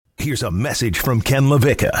Here's a message from Ken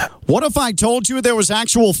LaVicka. What if I told you there was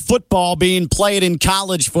actual football being played in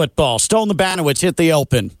college football? Stone Labanowitz hit the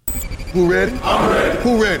open. Who ready? I'm ready.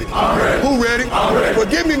 Who ready? I'm ready. Who ready? I'm ready. Well,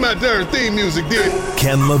 give me my darn theme music, then.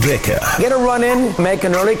 Ken LaVicka. Get a run in, make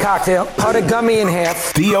an early cocktail, cut a gummy in half.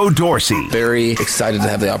 Theo Dorsey. Very excited to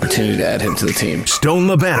have the opportunity to add him to the team. Stone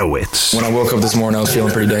Labanowitz. When I woke up this morning, I was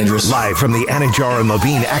feeling pretty dangerous. Live from the Anajar and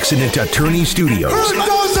Levine Accident Attorney Studios. It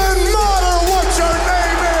doesn't matter what your name is.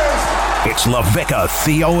 It's LaVicka,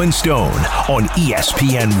 Theo, and Stone on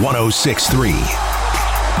ESPN 106.3.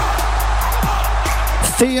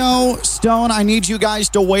 Theo, Stone, I need you guys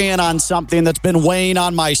to weigh in on something that's been weighing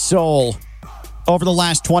on my soul over the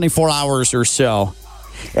last 24 hours or so.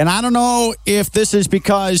 And I don't know if this is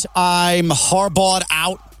because I'm Harbaugh'd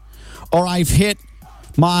out or I've hit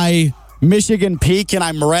my Michigan peak and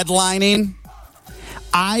I'm redlining.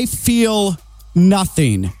 I feel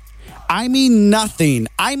nothing. I mean nothing.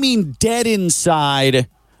 I mean dead inside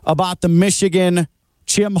about the Michigan,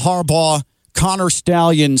 Jim Harbaugh, Connor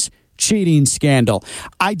Stalions cheating scandal.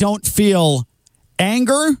 I don't feel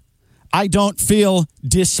anger. I don't feel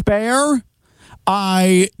despair.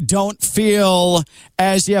 I don't feel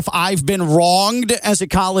as if I've been wronged as a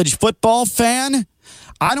college football fan.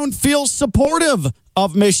 I don't feel supportive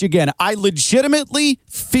of Michigan. I legitimately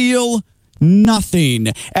feel nothing,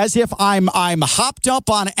 as if I'm hopped up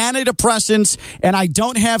on antidepressants and I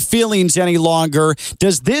don't have feelings any longer.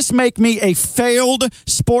 Does this make me a failed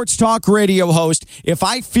sports talk radio host if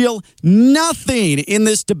I feel nothing in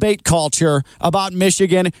this debate culture about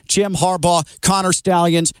Michigan, Jim Harbaugh, Connor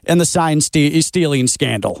Stalions, and the sign stealing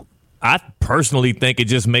scandal? I personally think it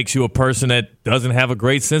just makes you a person that doesn't have a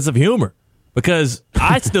great sense of humor, because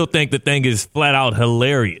I still think the thing is flat out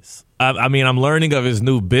hilarious. I mean, I'm learning of his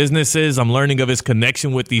new businesses. I'm learning of his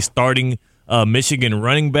connection with the starting Michigan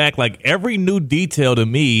running back. Like, every new detail to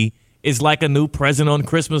me is like a new present on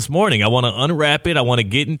Christmas morning. I want to unwrap it. I want to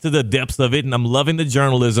get into the depths of it. And I'm loving the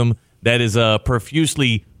journalism that is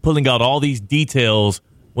profusely pulling out all these details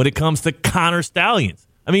when it comes to Connor Stalions.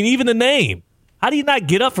 I mean, even the name. How do you not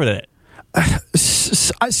get up for that?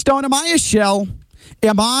 Stone, am I a shell?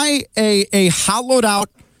 Am I a hollowed out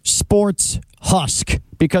sports husk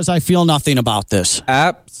because I feel nothing about this?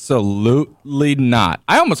 Absolutely not.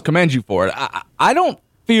 I almost commend you for it. I don't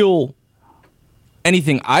feel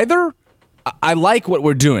anything either. I like what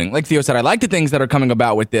we're doing. Like Theo said, I like the things that are coming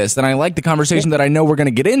about with this, and I like the conversation that I know we're going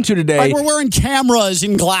to get into today. Like, we're wearing cameras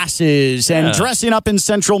and glasses and dressing up in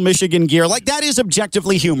Central Michigan gear. Like, that is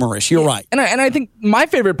objectively humorous. You're right. And I think my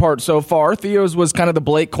favorite part so far, Theo's, was kind of the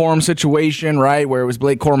Blake Corum situation, right, where it was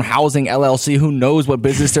Blake Corum Housing LLC. Who knows what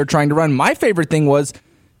business they're trying to run. My favorite thing was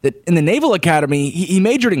that in the Naval Academy, he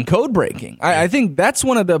majored in code breaking. I think that's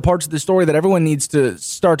one of the parts of the story that everyone needs to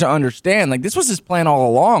start to understand. Like, this was his plan all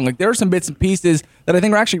along. Like, there are some bits and pieces that I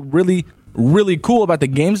think are actually really, really cool about the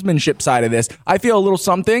gamesmanship side of this. I feel a little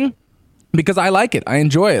something because I like it. I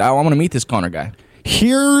enjoy it. I want to meet this Connor guy.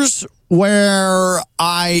 Here's where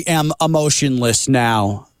I am emotionless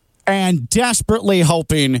now and desperately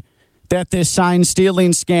hoping that this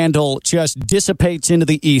sign-stealing scandal just dissipates into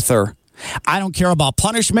the ether. I don't care about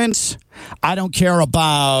punishments. I don't care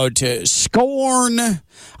about scorn.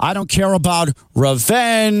 I don't care about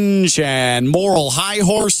revenge and moral high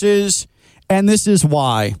horses. And this is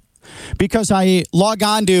why. Because I log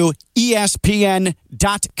on to ESPN.com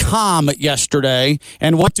yesterday,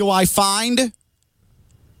 and what do I find?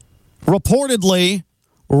 Reportedly,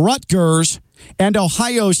 Rutgers and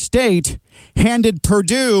Ohio State handed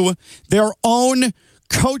Purdue their own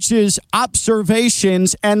coaches'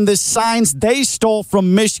 observations and the signs they stole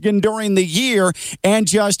from Michigan during the year and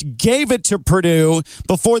just gave it to Purdue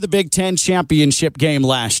before the Big Ten championship game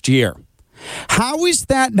last year. How is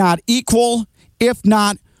that not equal, if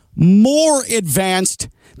not more advanced,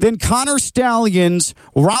 than Connor Stalions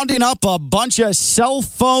rounding up a bunch of cell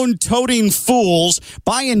phone toting fools,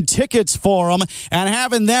 buying tickets for them, and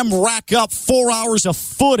having them rack up 4 hours of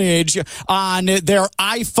footage on their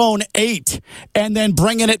iPhone 8 and then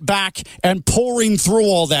bringing it back and pouring through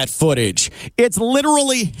all that footage? It's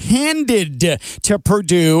literally handed to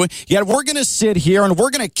Purdue, yet we're going to sit here and we're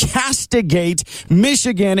going to castigate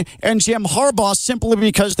Michigan and Jim Harbaugh simply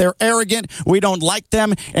because they're arrogant, we don't like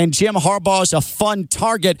them, and Jim Harbaugh is a fun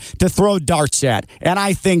target to throw darts at. And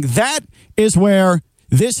I think that is where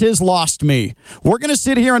this has lost me. We're going to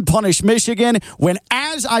sit here and punish Michigan when,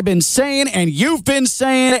 as I've been saying and you've been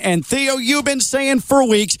saying and Theo, you've been saying for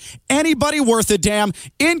weeks, anybody worth a damn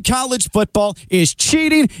in college football is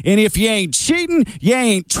cheating. And if you ain't cheating, you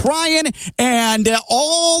ain't trying. And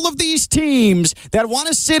all of these teams that want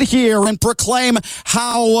to sit here and proclaim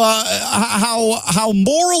how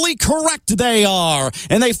morally correct they are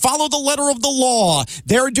and they follow the letter of the law,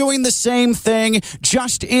 they're doing the same thing,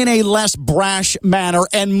 just in a less brash manner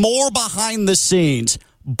and more behind the scenes.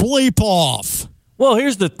 Bleep off. Well,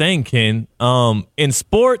 here's the thing, Ken. In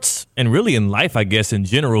sports and really in life, I guess, in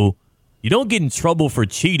general, you don't get in trouble for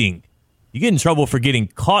cheating. You get in trouble for getting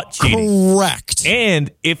caught cheating. Correct.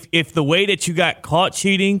 And if the way that you got caught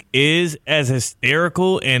cheating is as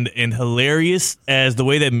hysterical and hilarious as the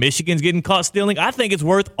way that Michigan's getting caught stealing, I think it's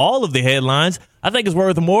worth all of the headlines. I think it's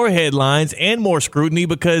worth more headlines and more scrutiny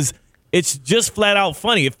because it's just flat out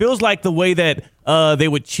funny. It feels like the way that they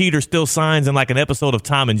would cheat or steal signs in like an episode of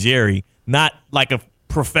Tom and Jerry, not like a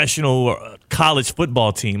professional college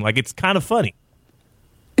football team. Like, it's kind of funny.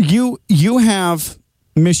 You have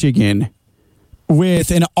Michigan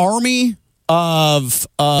with an army of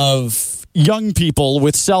young people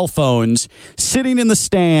with cell phones sitting in the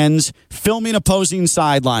stands filming opposing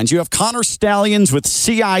sidelines. You have Connor Stalions with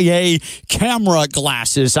CIA camera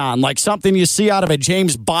glasses on, like something you see out of a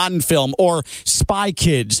James Bond film, or Spy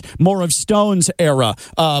Kids, more of Stone's era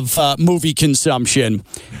of movie consumption.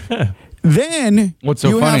 Then what's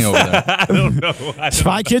so funny over there? I don't know.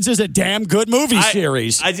 Spy Kids is a damn good movie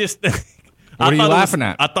series. I just what are you laughing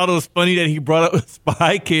at? I thought it was funny that he brought up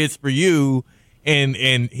Spy Kids for you, and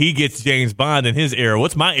he gets James Bond in his era.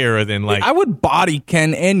 What's my era then? Like, I would body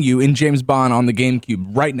Ken and you in James Bond on the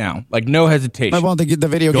GameCube right now, like no hesitation. Well, the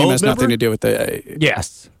video game has nothing to do with the.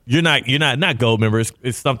 Yes. You're not gold member.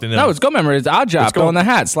 It's something else. No, it's gold member. It's Odd Job. Throwing the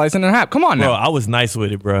hat, slicing the hat. Come on now. Bro, I was nice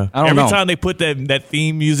with it, bro. I don't Every know. time they put that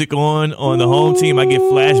theme music on the home team, I get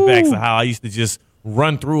flashbacks of how I used to just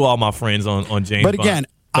run through all my friends on James Bond. But again,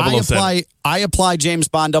 007. I apply James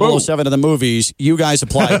Bond 007 to the movies. You guys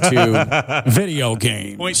apply it to video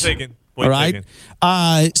games. Point taken. All right.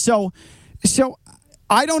 So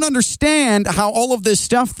I don't understand how all of this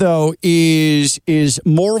stuff, though, is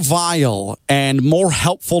more vile and more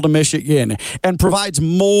helpful to Michigan and provides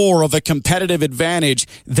more of a competitive advantage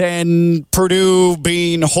than Purdue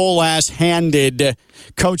being whole-ass handed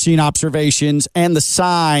coaching observations and the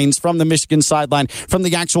signs from the Michigan sideline, from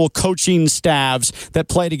the actual coaching staffs that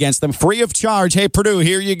played against them. Free of charge. Hey, Purdue,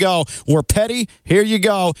 here you go. We're petty. Here you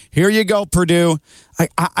go. Here you go, Purdue.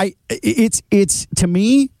 It's to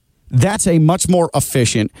me, that's a much more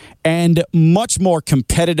efficient and much more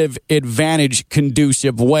competitive advantage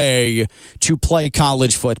conducive way to play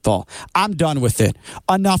college football. I'm done with it.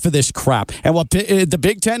 Enough of this crap. And what the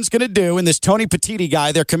Big Ten's going to do, and this Tony Petitti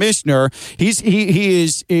guy, their commissioner, he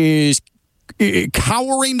is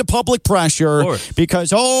cowering to public pressure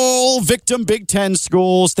because victim Big Ten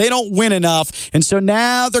schools, they don't win enough, and so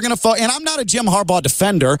now they're going to fall. And I'm not a Jim Harbaugh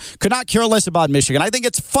defender, could not care less about Michigan. I think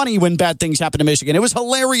it's funny when bad things happen to Michigan. It was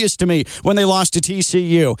hilarious to me when they lost to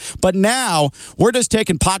TCU, but now we're just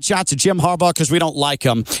taking pot shots at Jim Harbaugh because we don't like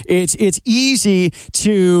him. It's easy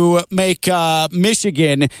to make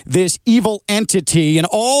Michigan this evil entity, and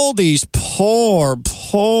all these poor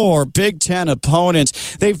Big Ten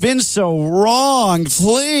opponents, they've been so wrong.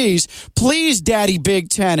 Please, Daddy Big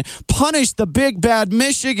Ten, punish the big bad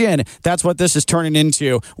Michigan. That's what this is turning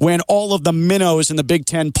into when all of the minnows in the Big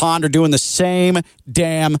Ten pond are doing the same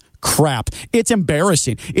damn crap. It's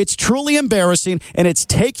embarrassing. It's truly embarrassing, and it's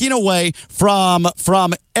taking away from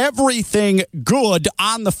everything good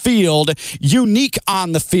on the field, unique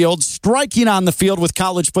on the field, striking on the field with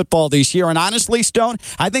college football this year. And honestly, Stone,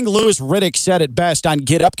 I think Louis Riddick said it best on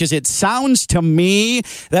Get Up, because it sounds to me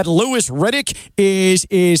that Louis Riddick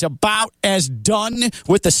is about as done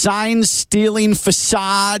with the sign-stealing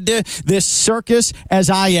facade, this circus,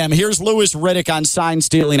 as I am. Here's Louis Riddick on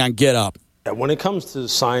sign-stealing on Get Up. When it comes to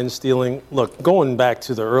sign stealing, look, going back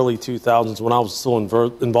to the early 2000s when I was still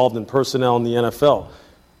involved in personnel in the NFL,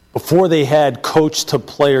 before they had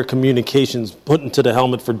coach-to-player communications put into the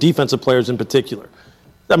helmet for defensive players in particular,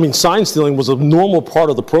 I mean, sign stealing was a normal part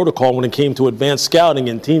of the protocol when it came to advanced scouting,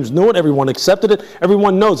 and teams knew it. Everyone accepted it.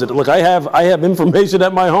 Everyone knows it. Look, I have information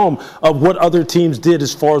at my home of what other teams did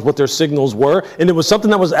as far as what their signals were, and it was something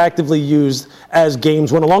that was actively used as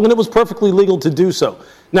games went along, and it was perfectly legal to do so.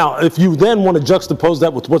 Now, if you then want to juxtapose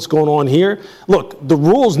that with what's going on here, look, the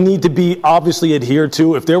rules need to be obviously adhered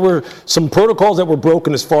to. If there were some protocols that were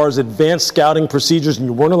broken as far as advanced scouting procedures and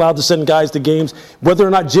you weren't allowed to send guys to games, whether or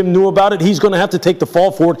not Jim knew about it, he's going to have to take the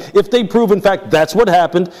fall for it. If they prove, in fact, that's what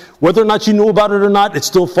happened, whether or not you knew about it or not, it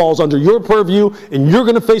still falls under your purview and you're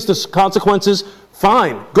going to face the consequences.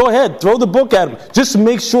 Fine. Go ahead. Throw the book at them. Just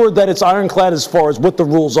make sure that it's ironclad as far as what the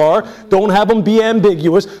rules are. Don't have them be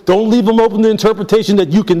ambiguous. Don't leave them open to interpretation that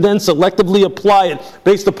you can then selectively apply it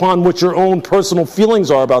based upon what your own personal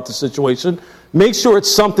feelings are about the situation. Make sure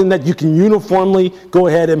it's something that you can uniformly go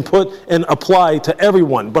ahead and put and apply to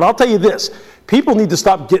everyone. But I'll tell you this. People need to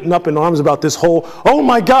stop getting up in arms about this whole, oh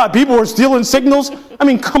my God, people are stealing signals. I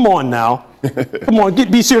mean, come on now. Come on,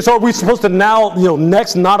 be serious. Are we supposed to now,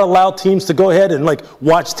 next not allow teams to go ahead and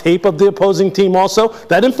watch tape of the opposing team also?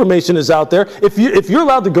 That information is out there. If you're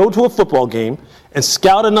allowed to go to a football game and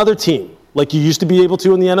scout another team, like you used to be able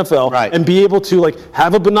to in the NFL, right, and be able to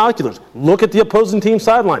have a binoculars, look at the opposing team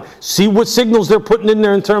sideline, see what signals they're putting in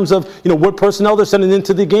there in terms of what personnel they're sending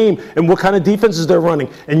into the game and what kind of defenses they're running.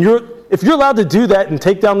 And if you're allowed to do that and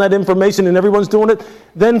take down that information and everyone's doing it,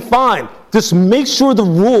 then fine. Just make sure the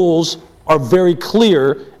rules are very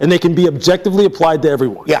clear and they can be objectively applied to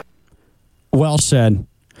everyone. Yeah. Well said.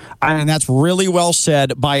 And that's really well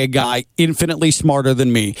said by a guy infinitely smarter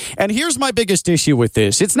than me. And here's my biggest issue with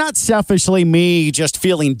this. It's not selfishly me just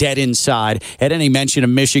feeling dead inside at any mention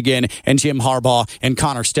of Michigan and Jim Harbaugh and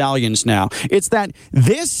Connor Stalions now. It's that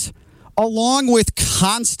this, along with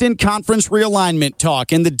constant conference realignment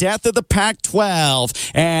talk and the death of the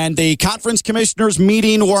Pac-12 and the conference commissioners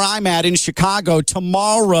meeting where I'm at in Chicago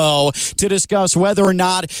tomorrow to discuss whether or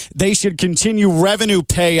not they should continue revenue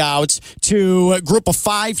payouts to a group of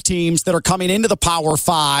 5 teams that are coming into the Power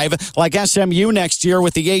 5, like SMU next year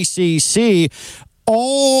with the ACC.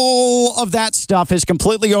 All of that stuff has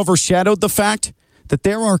completely overshadowed the fact that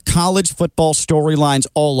there are college football storylines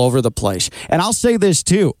all over the place. And I'll say this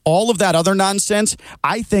too, all of that other nonsense,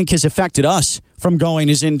 I think, has affected us from going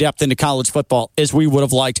as in-depth into college football as we would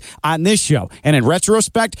have liked on this show. And in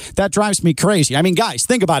retrospect, that drives me crazy. I mean, guys,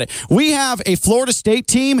 think about it. We have a Florida State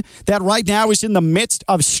team that right now is in the midst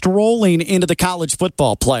of strolling into the college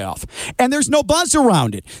football playoff. And there's no buzz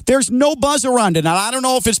around it. There's no buzz around it. And I don't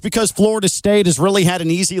know if it's because Florida State has really had an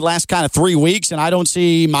easy last kind of 3 weeks, and I don't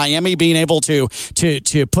see Miami being able to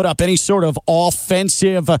put up any sort of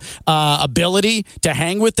offensive ability to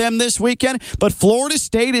hang with them this weekend. But Florida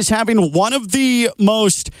State is having one of the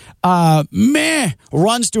most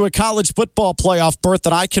runs to a college football playoff berth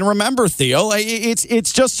that I can remember, Theo.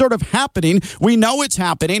 It's just sort of happening. We know it's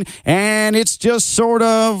happening, and it's just sort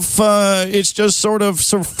of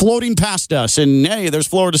floating past us. And hey, there's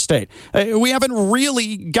Florida State. We haven't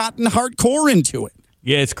really gotten hardcore into it.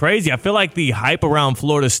 Yeah, it's crazy. I feel like the hype around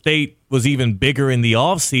Florida State was even bigger in the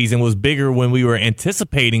offseason, was bigger when we were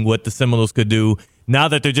anticipating what the Seminoles could do. Now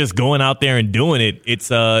that they're just going out there and doing it, it's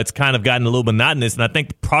kind of gotten a little monotonous. And I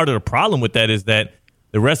think part of the problem with that is that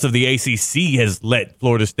the rest of the ACC has let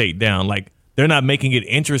Florida State down. Like, they're not making it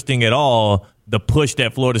interesting at all, the push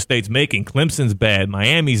that Florida State's making. Clemson's bad.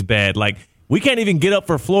 Miami's bad. Like, we can't even get up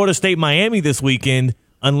for Florida State-Miami this weekend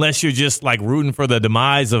unless you're just, rooting for the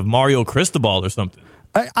demise of Mario Cristobal or something.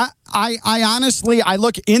 I honestly, I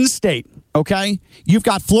look in-state, okay? You've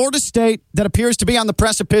got Florida State that appears to be on the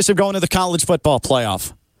precipice of going to the college football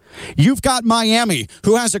playoff. You've got Miami,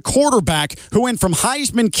 who has a quarterback who went from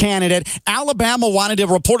Heisman candidate. Alabama wanted to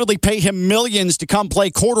reportedly pay him millions to come play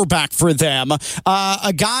quarterback for them.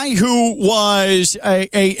 A guy who was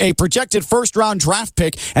a projected first-round draft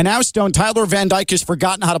pick, and now Stone Tyler Van Dyke has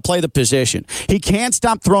forgotten how to play the position. He can't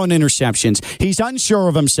stop throwing interceptions. He's unsure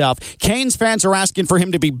of himself. Canes fans are asking for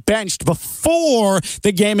him to be benched before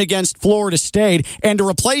the game against Florida State, and to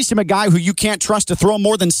replace him, a guy who you can't trust to throw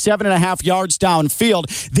more than 7.5 yards downfield.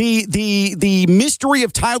 The mystery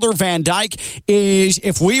of Tyler Van Dyke is,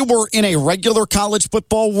 if we were in a regular college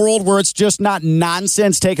football world where it's just not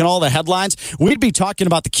nonsense taking all the headlines, we'd be talking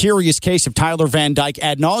about the curious case of Tyler Van Dyke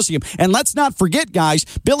ad nauseum. And let's not forget, guys,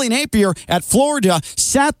 Billy Napier at Florida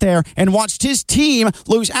sat there and watched his team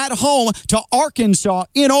lose at home to Arkansas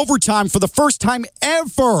in overtime for the first time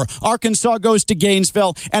ever. Arkansas goes to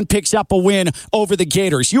Gainesville and picks up a win over the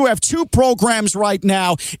Gators. You have 2 programs right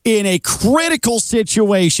now in a critical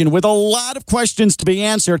situation situation with a lot of questions to be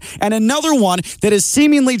answered, and another one that is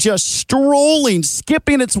seemingly just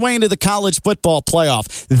skipping its way into the college football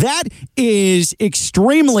playoff. That is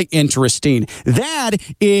extremely interesting. That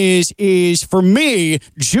is for me,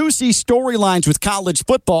 juicy storylines with college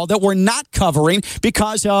football that we're not covering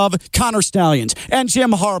because of Connor Stalions and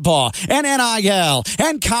Jim Harbaugh and NIL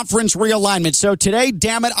and conference realignment. So today,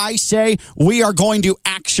 damn it, I say we are going to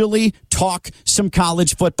actually talk some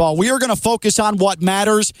college football. We are going to focus on what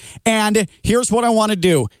matters. And here's what I want to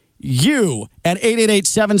do. You at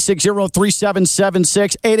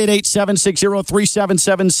 888-760-3776,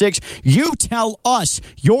 888-760-3776. You tell us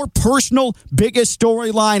your personal biggest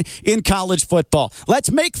storyline in college football.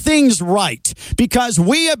 Let's make things right because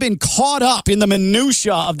we have been caught up in the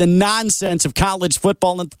minutia of the nonsense of college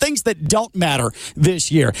football and things that don't matter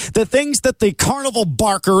this year. The things that the carnival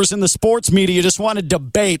barkers and the sports media just want to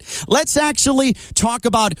debate. Let's actually talk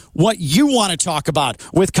about what you want to talk about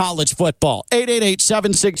with college football.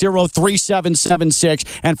 888-760-3776.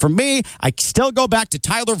 And for me, I still go back to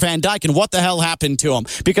Tyler Van Dyke and what the hell happened to him.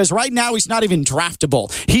 Because right now, he's not even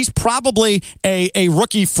draftable. He's probably a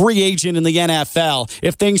rookie free agent in the NFL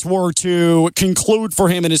if things were to conclude for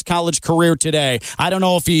him in his college career today. I don't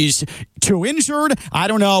know if he's too injured. I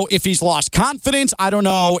don't know if he's lost confidence. I don't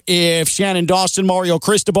know if Shannon Dawson, Mario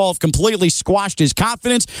Cristobal have completely squashed his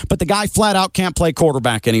confidence, but the guy flat out can't play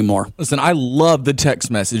quarterback anymore. Listen, I love the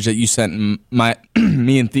text message that you sent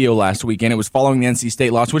me and Theo last weekend. It was following the NC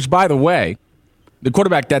State loss, which, by the way, the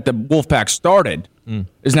quarterback that the Wolfpack started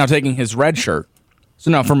is now taking his red shirt. So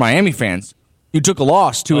now for Miami fans, you took a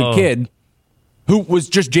loss to a kid who was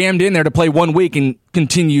just jammed in there to play 1 week and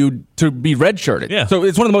continued to be redshirted. Yeah. So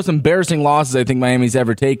it's one of the most embarrassing losses I think Miami's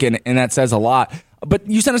ever taken, and that says a lot. But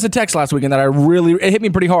you sent us a text last weekend that it hit me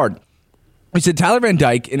pretty hard. You said Tyler Van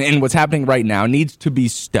Dyke and what's happening right now needs to be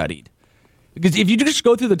studied. Because if you just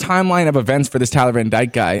go through the timeline of events for this Tyler Van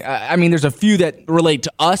Dyke guy, I mean, there's a few that relate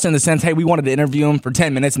to us in the sense, hey, we wanted to interview him for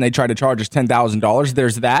 10 minutes and they tried to charge us $10,000.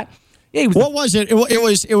 There's that. Yeah, what was it? It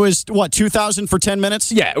was what, $2,000 for 10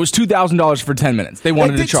 minutes? Yeah, it was $2,000 for 10 minutes. They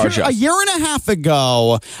wanted to charge us. A year and a half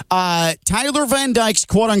ago, Tyler Van Dyke's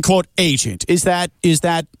quote-unquote agent, is that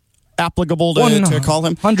applicable to call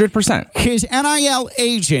him? 100%. His NIL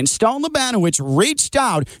agent, Stone Labanowitz, reached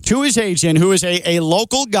out to his agent, who is a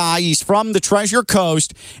local guy. He's from the Treasure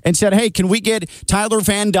Coast, and said, hey, can we get Tyler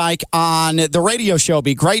Van Dyke on the radio show?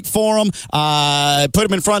 Be great for him. Put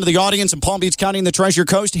him in front of the audience in Palm Beach County in the Treasure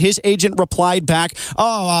Coast. His agent replied back,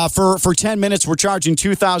 for 10 minutes, we're charging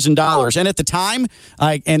 $2,000. And at the time,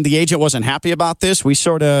 and the agent wasn't happy about this, we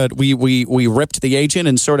ripped the agent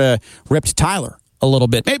and sort of ripped Tyler a little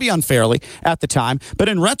bit, maybe unfairly at the time. But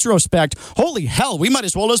in retrospect, holy hell, we might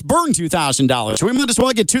as well just burn $2,000. We might as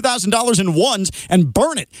well get $2,000 in ones and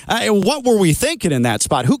burn it. What were we thinking in that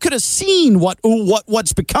spot? Who could have seen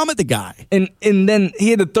what's become of the guy? And then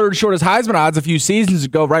he had the third shortest Heisman odds a few seasons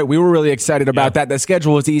ago, right? We were really excited about that. The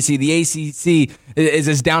schedule was easy. The ACC is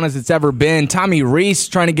as down as it's ever been. Tommy Rees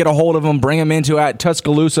trying to get a hold of him, bring him into at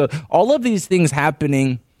Tuscaloosa. All of these things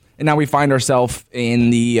happening. And now we find ourselves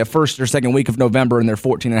in the first or second week of November, and they're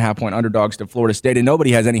 14.5-point underdogs to Florida State, and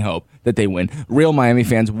nobody has any hope that they win. Real Miami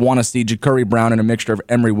fans want to see Ja'Cory Brown and a mixture of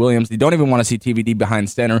Emory Williams. They don't even want to see TVD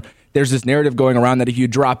behind center. There's this narrative going around that if you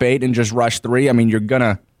drop 8 and just rush 3, I mean, you're going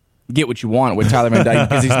to get what you want with Tyler Van Dyke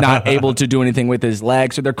because he's not able to do anything with his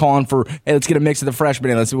legs. So they're calling for, hey, let's get a mix of the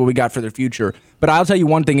freshmen and let's see what we got for their future. But I'll tell you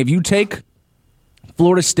one thing. If you take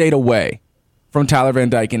Florida State away from Tyler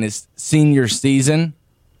Van Dyke in his senior season,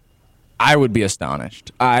 I would be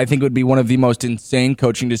astonished. I think it would be one of the most insane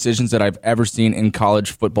coaching decisions that I've ever seen in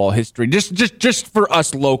college football history. Just for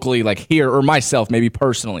us locally, like here, or myself, maybe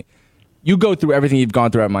personally. You go through everything you've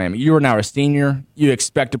gone through at Miami. You are now a senior. You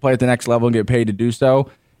expect to play at the next level and get paid to do so.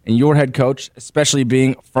 And your head coach, especially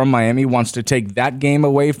being from Miami, wants to take that game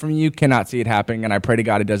away from you. Cannot see it happening, and I pray to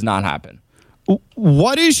God it does not happen.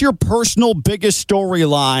 What is your personal biggest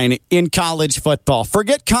storyline in college football?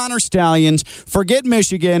 Forget Connor Stalions, forget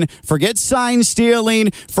Michigan, forget sign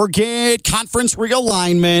stealing, forget conference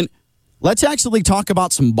realignment. Let's actually talk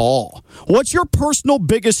about some ball. What's your personal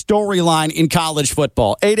biggest storyline in college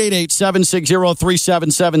football?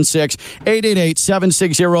 888-760-3776,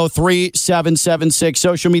 888-760-3776,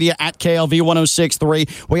 social media at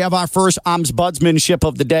KLV1063. We have our first ombudsmanship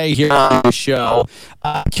of the day here on the show.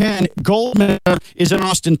 Ken, Goldman is an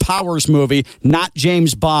Austin Powers movie, not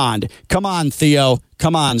James Bond. Come on, Theo.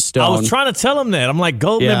 Come on, Stone. I was trying to tell him that. I'm like,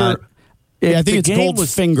 Goldmember. Yeah, I think it's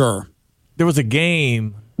Goldfinger. There was a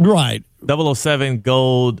game. Right. 007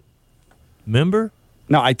 Gold member?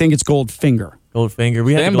 No, I think it's Goldfinger. Goldfinger.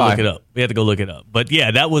 We had to Stand go by. look it up. We had to go look it up. But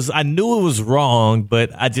yeah, I knew it was wrong,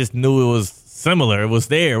 but I just knew it was similar. It was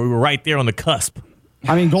there. We were right there on the cusp.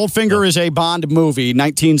 I mean, Goldfinger is a Bond movie,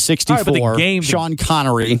 1964. All right, but the game- Sean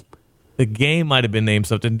Connery. The game might have been named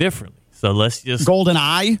something differently. So let's just Golden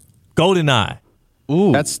Eye. GoldenEye.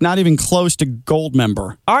 Ooh. That's not even close to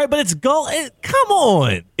Goldmember. All right, but it's gold. Come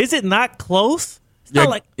on. Is it not close? It's not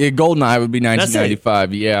like GoldenEye would be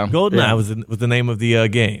 1995. Yeah. GoldenEye was the name of the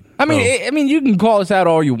game. I mean, you can call us out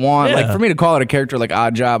all you want. Yeah. Like for me to call it a character like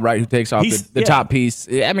Odd Job, right? Who takes off the top piece.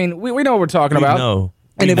 I mean, we know what we're talking about. No.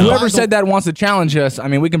 And if whoever said that wants to challenge us, I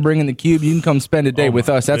mean, we can bring in the cube. You can come spend a day with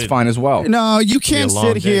us. That's fine as well. No, you can't Be a long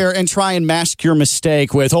sit day. here and try and mask your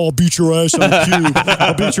mistake with, I'll beat your ass on the cube.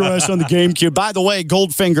 I'll beat your ass on the GameCube. By the way,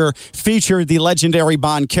 Goldfinger featured the legendary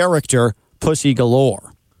Bond character, Pussy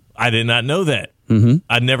Galore. I did not know that. Mm-hmm.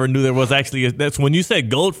 I never knew there was actually. That's when you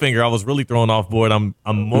said Goldfinger. I was really thrown off board. I'm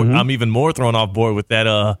even more thrown off board with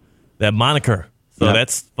that moniker. So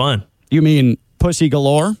that's fun. You mean Pussy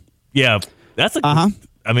Galore? Yeah, that's a.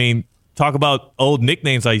 I mean, talk about old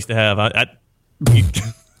nicknames I used to have.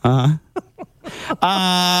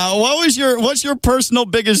 What's your personal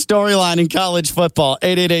biggest storyline in college football?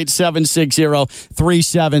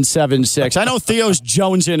 888-760-3776. I know Theo's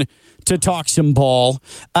jonesing to talk some ball.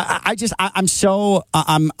 I'm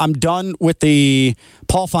done with the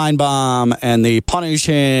Paul Feinbaum and the punish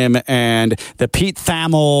him and the Pete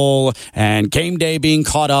Thamel and game day being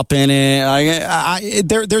caught up in it.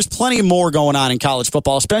 There's plenty more going on in college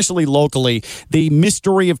football, especially locally. The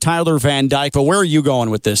mystery of Tyler Van Dyke. But where are you going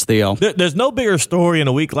with this, Theo? There's no bigger story in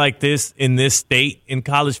a week like this in this state in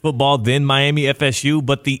college football than Miami FSU.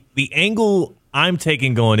 But the angle I'm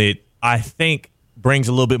taking on it, I think, brings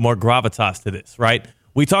a little bit more gravitas to this, right?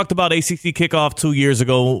 We talked about ACC kickoff 2 years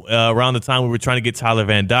ago around the time we were trying to get Tyler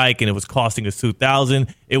Van Dyke, and it was costing us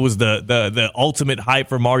 $2,000. It was the ultimate hype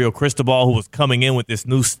for Mario Cristobal, who was coming in with this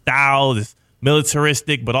new style, this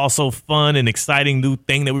militaristic but also fun and exciting new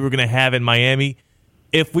thing that we were going to have in Miami.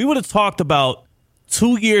 If we would have talked about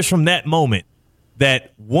 2 years from that moment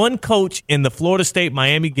that one coach in the Florida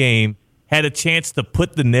State-Miami game had a chance to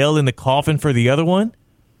put the nail in the coffin for the other one,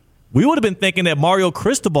 we would have been thinking that Mario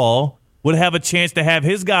Cristobal would have a chance to have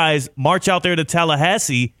his guys march out there to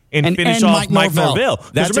Tallahassee and finish off Mike Norvell.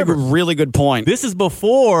 That's a really good point. This is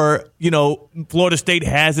before, Florida State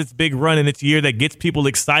has its big run in its year that gets people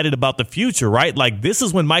excited about the future, right? Like, this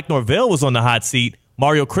is when Mike Norvell was on the hot seat.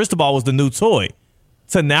 Mario Cristobal was the new toy.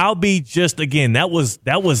 To now be just, again, that was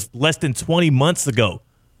less than 20 months ago.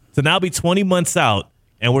 To now be 20 months out,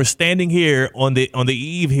 and we're standing here on the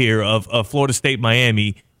eve here of Florida State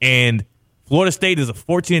Miami, and Florida State is a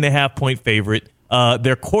 14.5-point favorite.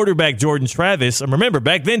 Their quarterback, Jordan Travis, and remember,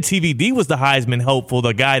 back then TVD was the Heisman hopeful,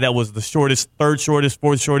 the guy that was the shortest, third shortest,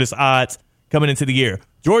 fourth shortest odds coming into the year.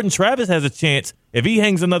 Jordan Travis has a chance, if he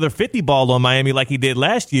hangs another 50 ball on Miami like he did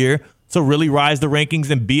last year, to really rise the rankings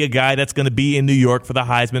and be a guy that's going to be in New York for the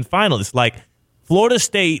Heisman finalists. Like, Florida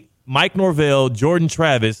State, Mike Norvell, Jordan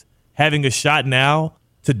Travis having a shot now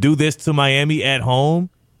to do this to Miami at home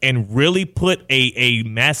and really put a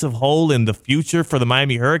massive hole in the future for the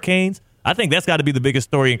Miami Hurricanes, I think that's got to be the biggest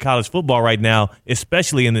story in college football right now,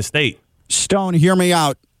 especially in this state. Stone, hear me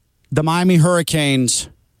out. The Miami Hurricanes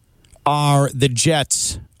are the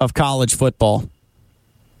Jets of college football.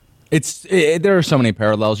 There are so many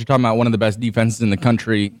parallels. You're talking about one of the best defenses in the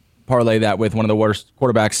country. Parlay that with one of the worst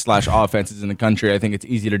quarterbacks / offenses in the country. I think it's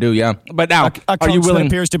easy to do, yeah. But now, are you willing? That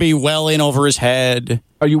appears to be well in over his head.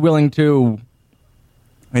 Are you willing to?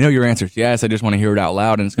 I know your answer is yes. I just want to hear it out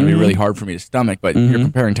loud, and it's going to be really hard for me to stomach. But you're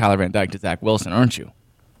comparing Tyler Van Dyke to Zach Wilson, aren't you?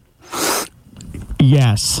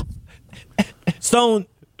 Yes. Stone.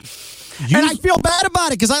 And I feel bad about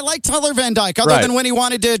it because I like Tyler Van Dyke, other than when he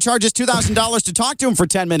wanted to charge us $2,000 to talk to him for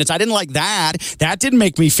 10 minutes. I didn't like that. That didn't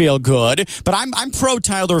make me feel good. But I'm pro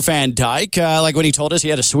Tyler Van Dyke. Like when he told us he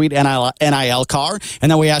had a sweet NIL car,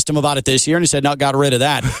 and then we asked him about it this year, and he said, no, got rid of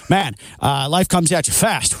that. Man, life comes at you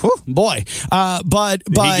fast. Whew, boy. But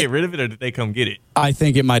did he get rid of it, or did they come get it? I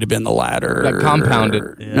think it might have been the latter. That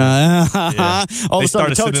compounded. Yeah. All of a sudden,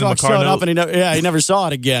 the tow truck showed up, and he never saw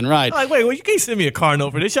it again. Right? Like, wait, well, you can't send me a car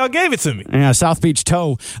note for this. Y'all gave it to me. Yeah, South Beach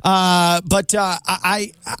Tow. But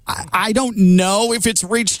I don't know if it's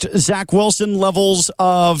reached Zach Wilson levels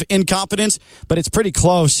of incompetence, but it's pretty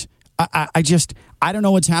close. I don't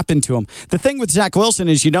know what's happened to him. The thing with Zach Wilson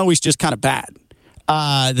is, he's just kind of bad.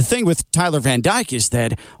 The thing with Tyler Van Dyke is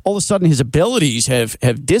that all of a sudden his abilities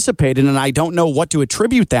have dissipated, and I don't know what to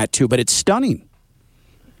attribute that to, but it's stunning.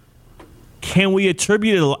 Can we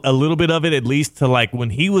attribute a little bit of it at least to, like, when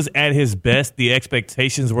he was at his best, the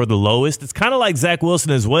expectations were the lowest? It's kind of like Zach Wilson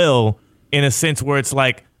as well. in a sense where it's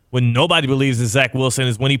like when nobody believes in Zach Wilson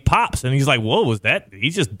is when he pops and he's like, whoa, was that? He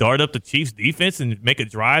just dart up the Chiefs defense and make a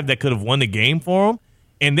drive that could have won the game for him.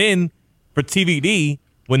 And then for TVD,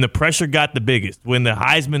 when the pressure got the biggest, when the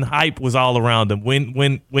Heisman hype was all around him,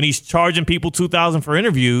 when he's charging people $2,000 for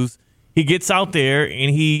interviews, he gets out there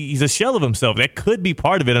and he's a shell of himself. That could be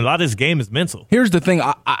part of it. And a lot of his game is mental. Here's the thing.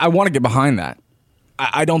 I want to get behind that.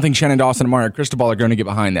 I don't think Shannon Dawson and Mario Cristobal are going to get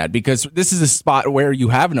behind that because this is a spot where you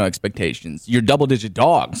have no expectations. You're double-digit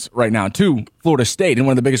dogs right now to Florida State in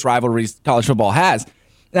one of the biggest rivalries college football has.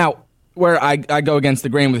 Now, where I go against the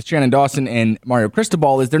grain with Shannon Dawson and Mario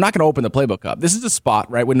Cristobal is they're not going to open the playbook up. This is a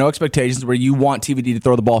spot, right, with no expectations where you want TVD to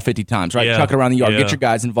throw the ball 50 times, right? Yeah. Chuck it around the yard, get your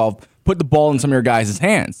guys involved, put the ball in some of your guys'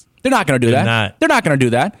 hands. They're not going to do that. They're not going to do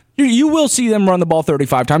that. You will see them run the ball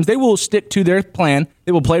 35 times. They will stick to their plan.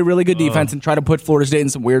 They will play really good defense and try to put Florida State in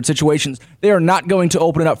some weird situations. They are not going to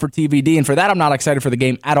open it up for TVD, and for that, I'm not excited for the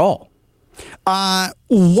game at all.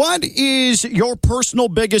 What is your personal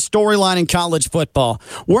biggest storyline in college football?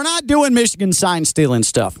 We're not doing Michigan sign stealing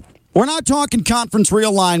stuff. We're not talking conference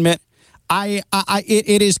realignment.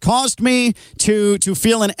 It has caused me to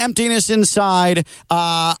feel an emptiness inside.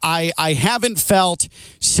 I haven't felt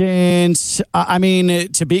since,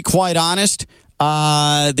 to be quite honest,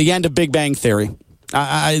 the end of Big Bang Theory.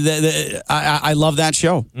 I love that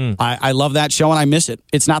show. I love that show, and I miss it.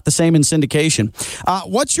 It's not the same in syndication.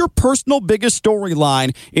 What's your personal biggest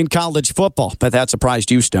storyline in college football? Bet that surprised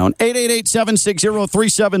you, Stone.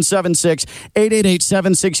 888-760-3776.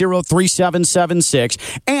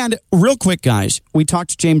 888-760-3776. And real quick, guys, we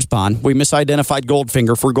talked to James Bond. We misidentified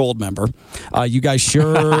Goldfinger for Goldmember. You guys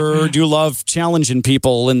sure do love challenging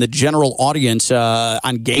people in the general audience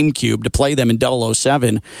on GameCube to play them in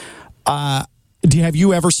 007. Have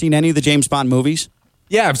you ever seen any of the James Bond movies?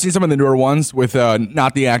 Yeah, I've seen some of the newer ones with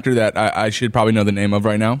not the actor that I should probably know the name of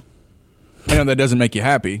right now. I know that doesn't make you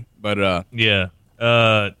happy, but yeah,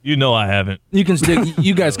 I haven't. You can stick.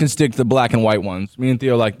 You guys can stick to the black and white ones. Me and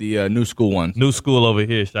Theo like the new school ones. New school over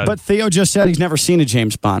here. But Theo just said he's never seen a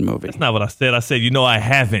James Bond movie. That's not what I said. I said I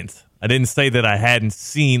haven't. I didn't say that I hadn't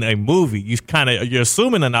seen a movie. You're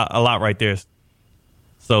assuming a lot right there.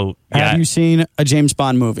 So yeah. Have you seen a James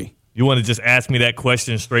Bond movie? You want to just ask me that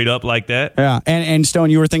question straight up like that? Yeah. And Stone,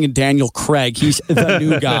 you were thinking Daniel Craig. He's the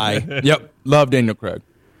new guy. Yep. Love Daniel Craig.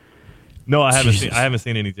 No, I haven't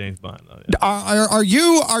seen any James Bond. No, yeah. Are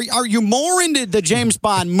you more into the James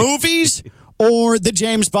Bond movies or the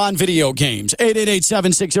James Bond video games?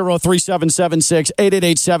 888-760-3776.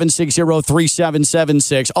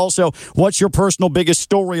 888-760-3776. Also, what's your personal biggest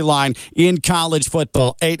storyline in college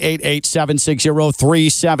football?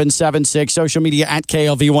 888-760-3776. Social media at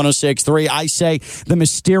KLV1063. I say the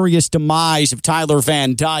mysterious demise of Tyler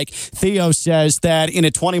Van Dyke. Theo says that in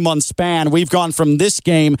a 20-month span, we've gone from this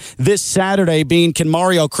game this Saturday being can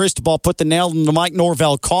Mario Cristobal put the nail in the Mike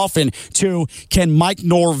Norvell coffin to can Mike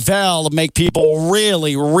Norvell make people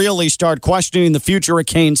really, really start questioning the future of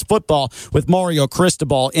Canes football with Mario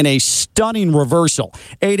Cristobal in a stunning reversal.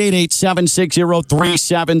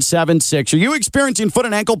 888-760-3776. Are you experiencing foot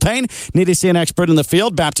and ankle pain? Need to see an expert in the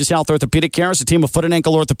field? Baptist Health Orthopedic Care is a team of foot and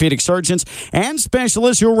ankle orthopedic surgeons and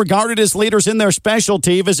specialists who are regarded as leaders in their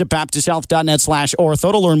specialty. Visit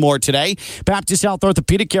baptisthealth.net/ortho to learn more today. Baptist Health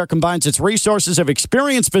Orthopedic Care combines its resources of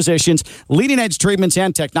experienced physicians, leading-edge treatments,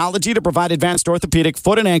 and technology to provide advanced orthopedic,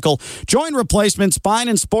 foot and ankle, joint replacement, spine,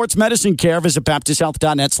 and sports medicine care. Visit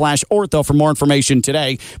baptisthealth.net/ortho for more information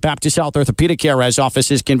today. Baptist Health Orthopedic Care has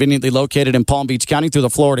offices conveniently located in Palm Beach County through the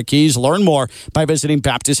Florida Keys. Learn more by visiting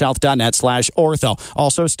baptisthealth.net/ortho.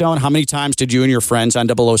 Also, Stone, how many times did you and your friends on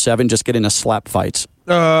 007 just get into slap fights?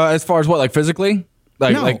 As far as what, like physically?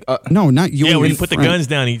 No, not you. Yeah, when you put the guns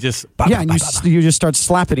down, you just you just start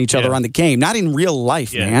slapping each other on the game, not in real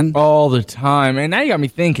life, man. All the time, and now you got me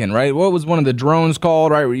thinking. Right, what was one of the drones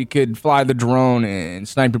called? Right, where you could fly the drone and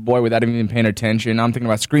snipe your boy without even paying attention. I'm thinking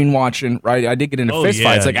about screen watching. Right, I did get into fist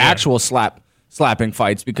fights, actual slapping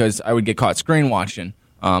fights, because I would get caught screen watching.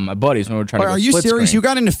 My buddies when we were trying to go Are you serious? screen. You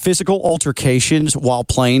got into physical altercations while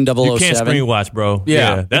playing 007? You can't screen watch, bro.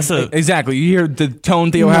 Yeah, exactly. You hear the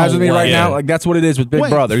tone Theo has with me right now? Like, that's what it is with Big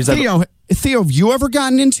Brother. He's Theo, have you ever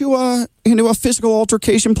gotten into a physical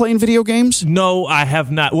altercation playing video games? No, I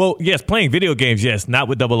have not. Well, yes, playing video games, yes. Not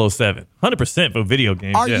with 007. 100% for video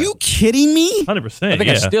games. Are you kidding me? 100%. I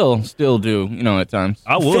think I still do, at times.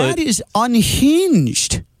 I would. That is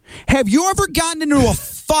unhinged. Have you ever gotten into a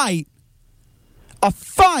fight? A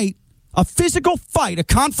physical fight, a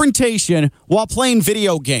confrontation while playing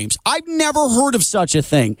video games? I've never heard of such a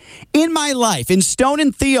thing in my life. And Stone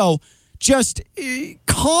and Theo just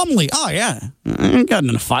calmly, I got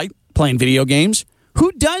in a fight playing video games.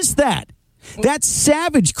 Who does that? That's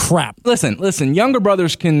savage crap. Listen. Younger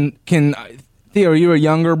brothers can. Theo, are you a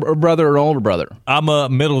younger brother or older brother? I'm a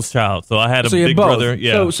middle child, so I had a So you big had both. brother.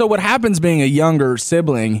 Yeah. So what happens being a younger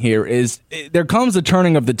sibling here is there comes a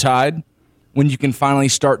turning of the tide when you can finally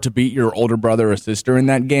start to beat your older brother or sister in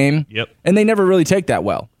that game. Yep. And they never really take that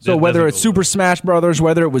well. So That whether doesn't it's go Super well. Smash Brothers,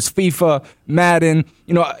 whether it was FIFA, Madden,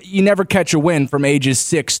 you never catch a win from ages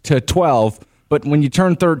 6 to 12. But when you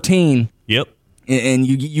turn 13 Yep. and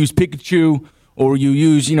you use Pikachu or you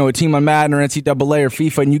use, a team on Madden or NCAA or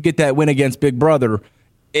FIFA, and you get that win against Big Brother,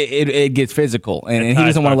 it gets physical, and he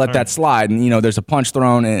doesn't want to let that slide. And there's a punch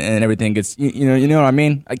thrown, and everything gets. You know what I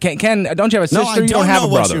mean? Ken, don't you have a sister? No, I you don't have know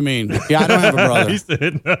a brother. what you mean. Yeah, I don't have a brother. He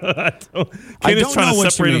said, no, I don't. I Ken is don't trying know to what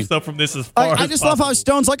you separate mean. himself from this as far I as just love how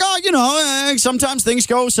possible. Stone's like, sometimes things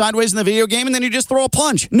go sideways in the video game, and then you just throw a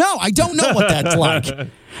punch. No, I don't know what that's like.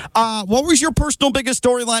 What was your personal biggest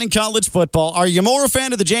storyline in college football? Are you more a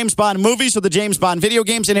fan of the James Bond movies or the James Bond video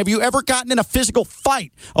games? And have you ever gotten in a physical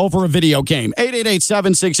fight over a video game?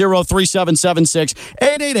 888-760-3776.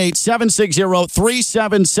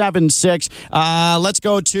 888-760-3776. Let's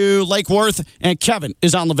go to Lake Worth, and Kevin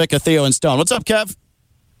is on LaVicka, Theo, and Stone. What's up, Kev?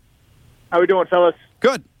 How we doing, fellas?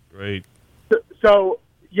 Good. Great. So,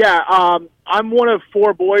 I'm one of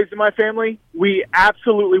 4 boys in my family. We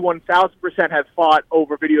absolutely 1,000% have fought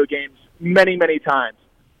over video games many, many times.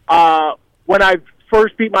 When I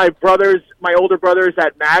first beat my older brothers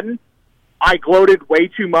at Madden, I gloated way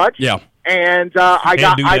too much. Yeah. And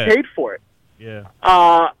I paid for it. Yeah.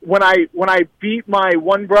 When I beat my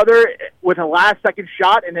one brother with a last-second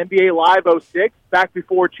shot in NBA Live 06, back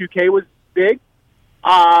before 2K was big,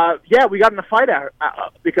 we got in a fight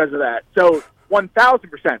because of that. So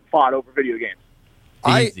 1,000% fought over video games.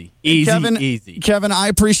 Easy. Kevin, I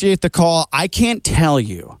appreciate the call. I can't tell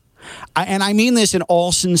you, and I mean this in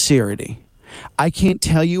all sincerity, I can't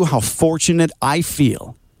tell you how fortunate I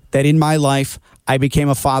feel that in my life I became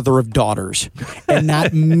a father of daughters and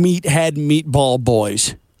not meathead meatball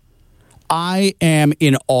boys. I am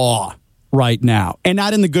in awe right now, and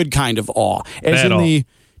not in the good kind of awe, as Bad in awe. the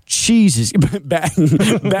Jesus,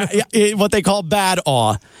 what they call bad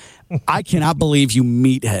awe. I cannot believe you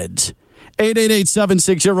meatheads.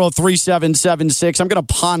 888-760-3776. I'm going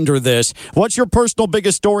to ponder this. What's your personal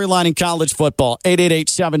biggest storyline in college football?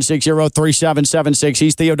 888-760-3776.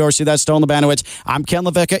 He's Theo Dorsey. That's Stone Labanowitz. I'm Ken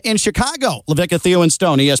LaVicka in Chicago. LaVicka, Theo, and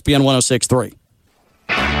Stone, ESPN 106.3.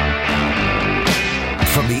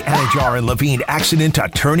 From the Anajar and Levine Accident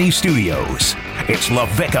Attorney Studios, it's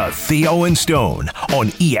LaVicka, Theo, and Stone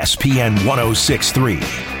on ESPN 106.3.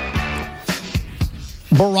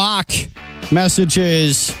 Barack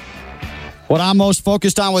messages, what I'm most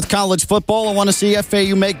focused on with college football, I want to see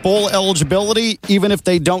FAU make bowl eligibility even if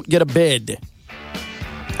they don't get a bid.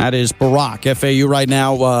 That is Barack. FAU right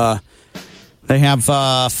now, they have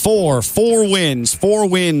four wins. 4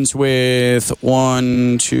 wins with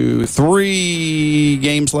 3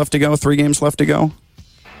 games left to go. 3 games left to go.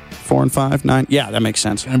 4 and 5, 9. Yeah, that makes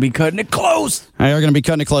sense. Going to be cutting it close. They are going to be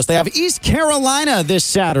cutting it close. They have East Carolina this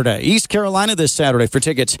Saturday. For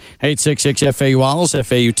tickets, 866 FAU Owls,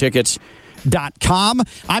 FAUtickets.com.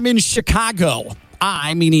 I'm in Chicago.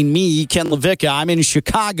 I, meaning me, Ken LaVicka, I'm in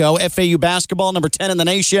Chicago. FAU basketball, number 10 in the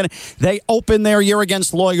nation. They open their year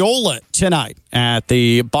against Loyola tonight at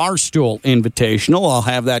the Barstool Invitational. I'll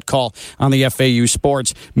have that call on the FAU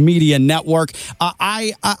Sports Media Network.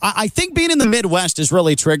 I think being in the Midwest has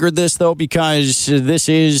really triggered this, though, because this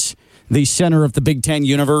is the center of the Big Ten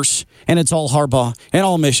universe, and it's all Harbaugh and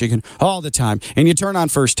all Michigan all the time. And you turn on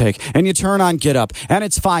First Take, and you turn on Get Up, and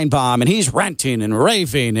it's Feinbaum, and he's ranting and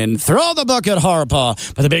raving and throw the book at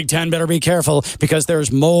Harbaugh. But the Big Ten better be careful because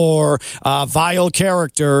there's more vile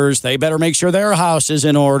characters. They better make sure their house is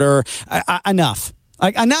in order. Enough.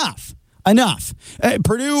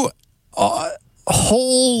 Purdue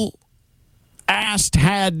whole-assed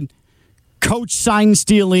had coach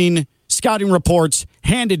sign-stealing scouting reports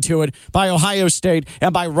handed to it by Ohio State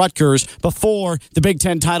and by Rutgers before the Big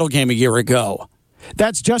Ten title game a year ago.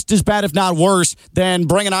 That's just as bad, if not worse, than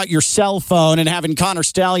bringing out your cell phone and having Connor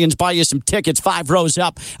Stalions buy you some tickets 5 rows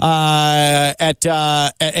up at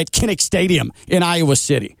Kinnick Stadium in Iowa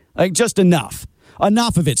City. Like, just enough.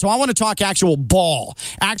 Enough of it. So I want to talk actual ball,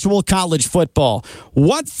 actual college football.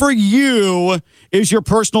 What for you is your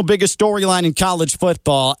personal biggest storyline in college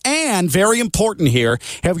football? And very important here,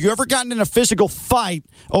 have you ever gotten in a physical fight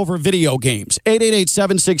over video games?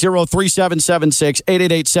 888-760-3776,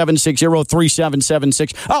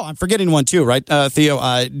 888-760-3776. Oh, I'm forgetting one too, right,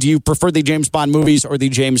 Theo? Do you prefer the James Bond movies or the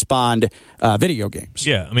James Bond video games?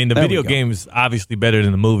 Yeah, I mean, the video game's obviously better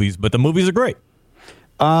than the movies, but the movies are great.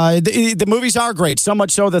 The movies are great, so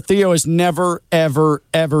much so that Theo has never, ever,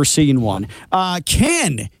 ever seen one.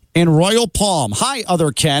 Ken in Royal Palm. Hi,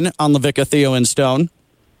 other Ken on LaVicka, Theo, and Stone.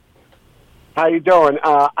 How you doing?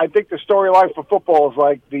 I think the storyline for football is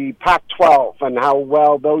like the Pac-12 and how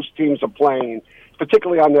well those teams are playing,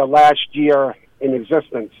 particularly on their last year in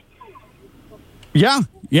existence. Yeah.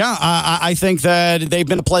 I think that they've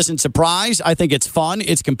been a pleasant surprise. I think it's fun.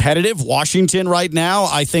 It's competitive. Washington right now,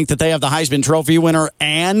 I think that they have the Heisman Trophy winner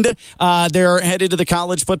and they're headed to the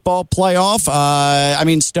college football playoff.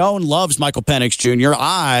 Stone loves Michael Penix Jr.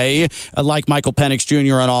 I like Michael Penix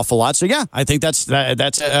Jr. an awful lot. So, yeah, I think that's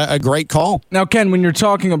a great call. Now, Ken, when you're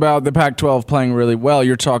talking about the Pac-12 playing really well,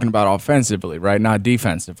 you're talking about offensively, right? Not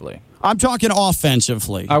defensively. I'm talking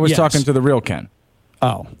offensively. I was talking to the real Ken.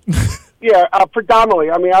 Oh. Yeah,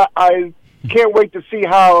 predominantly. I mean, I can't wait to see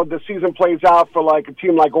how the season plays out for like a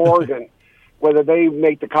team like Oregon, whether they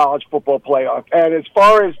make the college football playoff. And as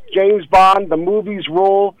far as James Bond, the movies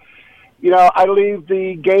rule, I leave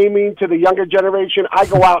the gaming to the younger generation. I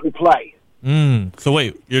go out and play. So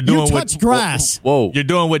wait, you're doing grass. Whoa. You're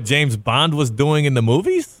doing what James Bond was doing in the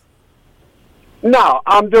movies? No,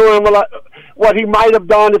 I'm doing what he might have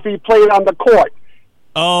done if he played on the court.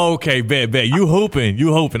 Oh, okay, bet. You hooping.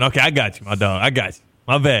 Okay, I got you, my dog. I got you.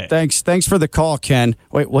 My bad. Thanks for the call, Ken.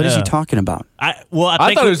 Wait, what is he talking about? I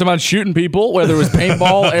thought it was about shooting people, whether it was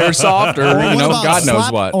paintball, airsoft, or God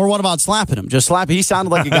knows what. Or what about slapping him? Just slap. He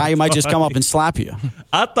sounded like a guy who might just come up and slap you.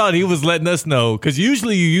 I thought he was letting us know, because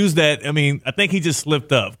usually you use that. I mean, I think he just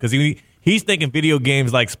slipped up, because he's thinking video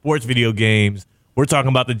games like sports video games. We're talking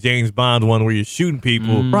about the James Bond one where you're shooting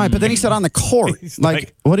people. Right, but then he said on the court.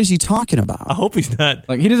 like, what is he talking about? I hope he's not.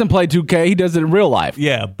 Like, he doesn't play 2K. He does it in real life.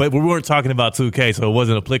 Yeah, but we weren't talking about 2K, so it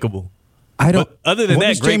wasn't applicable. But other than what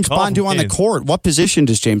that, does James Bond do on the court? What position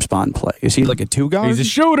does James Bond play? Is he like a two-guard? He's a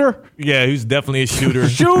shooter. Yeah, he's definitely a shooter.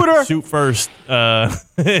 Shoot first.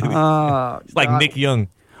 It's like Nick Young.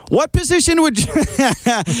 What position would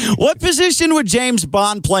James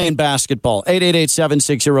Bond play in basketball?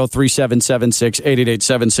 888-760-3776,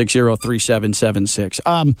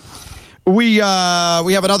 888-760-3776. We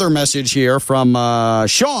have another message here from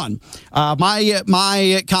Sean.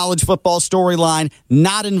 My college football storyline,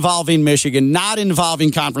 not involving Michigan, not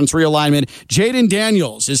involving conference realignment. Jaden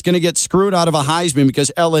Daniels is going to get screwed out of a Heisman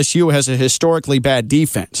because LSU has a historically bad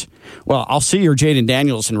defense. Well, I'll see your Jaden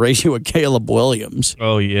Daniels and raise you a Caleb Williams.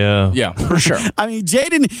 Oh, yeah. Yeah, for sure. I mean,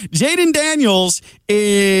 Jaden Daniels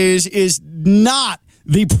is not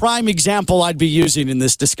the prime example I'd be using in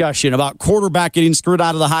this discussion about quarterback getting screwed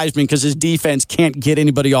out of the Heisman because his defense can't get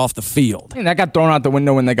anybody off the field. I mean, that got thrown out the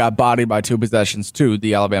window when they got bodied by 2 possessions to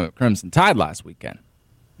the Alabama Crimson Tide last weekend.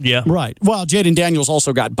 Yeah. Right. Well, Jaden Daniels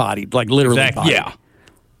also got bodied, like literally bodied. Yeah.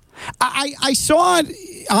 I saw it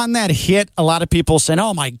on that hit, a lot of people saying,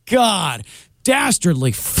 oh, my God,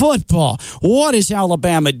 dastardly football. What is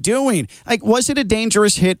Alabama doing? Like, was it a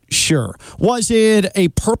dangerous hit? Sure. Was it a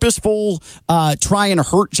purposeful try and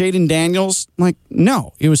hurt Jaden Daniels? Like,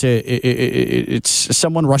 no. It was it's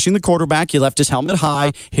someone rushing the quarterback. He left his helmet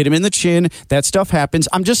high, hit him in the chin. That stuff happens.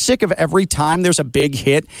 I'm just sick of every time there's a big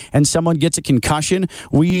hit and someone gets a concussion,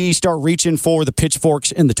 we start reaching for the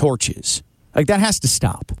pitchforks and the torches. Like, that has to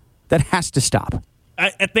stop. That has to stop.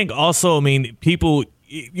 I think also, people,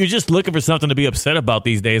 you're just looking for something to be upset about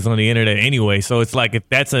these days on the internet anyway. So it's like, if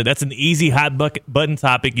that's an easy hot button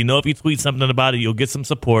topic, if you tweet something about it, you'll get some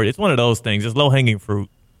support. It's one of those things. It's low-hanging fruit.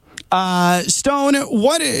 Stone,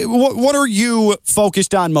 what are you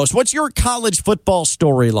focused on most? What's your college football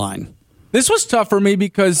storyline? This was tough for me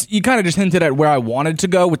because you kind of just hinted at where I wanted to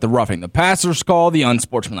go with the roughing the passer's call, the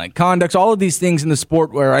unsportsmanlike conduct, all of these things in the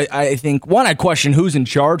sport where I think, one, I question who's in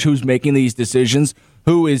charge, who's making these decisions,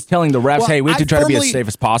 who is telling the refs, hey, we have to try to be as safe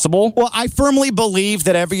as possible. Well, I firmly believe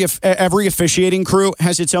that every officiating crew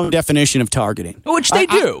has its own definition of targeting. Which they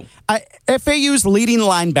do. FAU's leading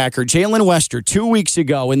linebacker, Jalen Wester, 2 weeks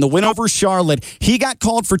ago in the win over Charlotte, he got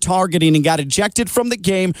called for targeting and got ejected from the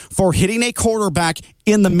game for hitting a quarterback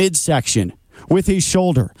in the midsection with his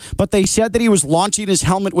shoulder. But they said that he was launching his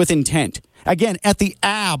helmet with intent. Again, at the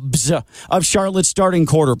abs of Charlotte's starting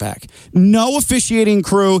quarterback. No officiating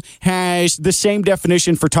crew has the same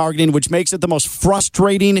definition for targeting, which makes it the most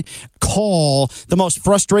frustrating call, the most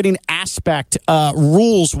frustrating aspect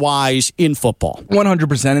rules-wise in football.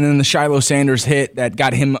 100%. And then the Shiloh Sanders hit that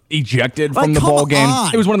got him ejected from the ball game.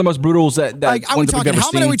 It was one of the most brutals that we've ever seen. How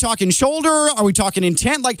many are we talking? Shoulder? Are we talking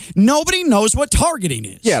intent? Like, nobody knows what targeting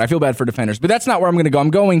is. Yeah, I feel bad for defenders. But that's not where I'm going to go. I'm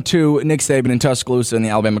going to Nick Saban and Tuscaloosa and the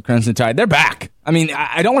Alabama Crimson Tide. They're back. I mean,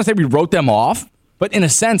 I don't want to say we wrote them off But in a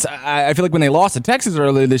sense, I feel like when they lost to Texas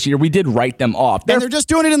earlier this year, we did write them off. And they're just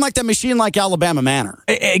doing it in like the machine-like Alabama manner.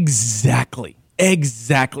 Exactly.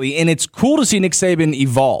 And it's cool to see Nick Saban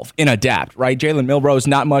evolve and adapt, right? Jalen Milroe's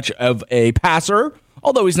not much of a passer,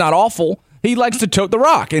 although he's not awful. He likes to tote the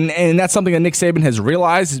rock, and that's something that Nick Saban has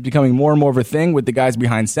realized is becoming more and more of a thing with the guys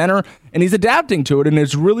behind center, and he's adapting to it, and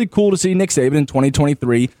it's really cool to see Nick Saban in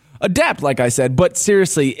 2023 adapt, like I said. But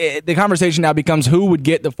seriously, the conversation now becomes who would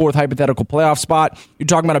get the fourth hypothetical playoff spot. You're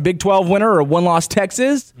talking about a Big 12 winner or a one-loss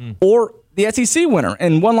Texas or the SEC winner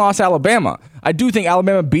and one-loss Alabama. I do think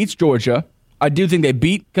Alabama beats Georgia. I do think they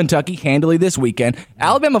beat Kentucky handily this weekend.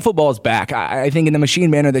 Alabama football is back. I think in the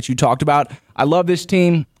machine manner that you talked about. I love this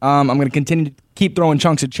team. I'm going to continue to keep throwing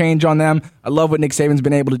chunks of change on them. I love what Nick Saban's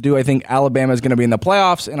been able to do. I think Alabama is going to be in the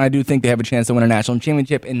playoffs, and I do think they have a chance to win a national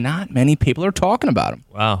championship, and not many people are talking about them.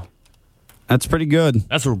 Wow. That's pretty good.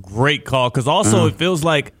 That's a great call, because also it feels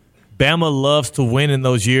like Bama loves to win in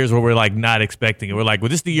those years where we're like not expecting it. We're like, well,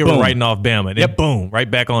 this is the year we're writing off Bama. And then boom,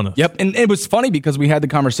 right back on us. Yep. And it was funny because we had the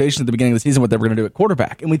conversation at the beginning of the season what they were going to do at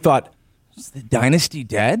quarterback. And we thought, is the dynasty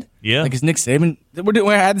dead? Yeah. Like, is Nick Saban?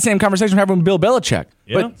 We had the same conversation we're having with Bill Belichick.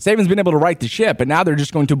 Yeah. But Saban's been able to right the ship, and now they're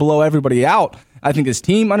just going to blow everybody out. I think this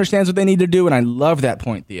team understands what they need to do, and I love that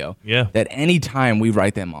point, Theo. Yeah. That any time we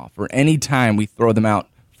write them off or any time we throw them out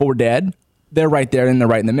for dead, they're right there and they're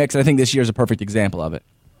right in the mix. And I think this year is a perfect example of it.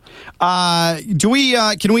 Can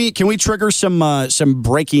we trigger some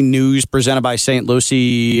breaking news presented by St.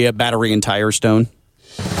 Lucie Battery and Tire, Stone?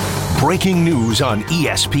 Breaking news on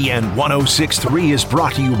ESPN 106.3 is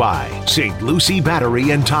brought to you by St. Lucie Battery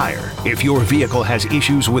and Tire. If your vehicle has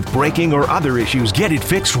issues with braking or other issues, get it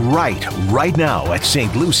fixed right now at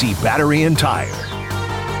St. Lucie Battery and Tire.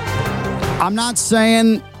 I'm not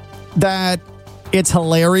saying that it's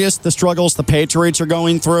hilarious the struggles the Patriots are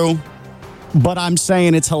going through, but I'm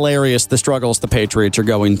saying it's hilarious the struggles the Patriots are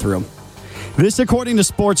going through. This according to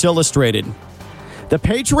Sports Illustrated. The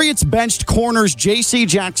Patriots benched corners J.C.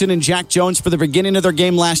 Jackson and Jack Jones for the beginning of their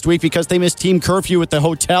game last week because they missed team curfew at the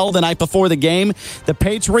hotel the night before the game. The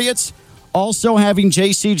Patriots also having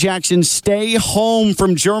J.C. Jackson stay home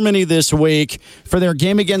from Germany this week for their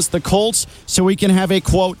game against the Colts so we can have a,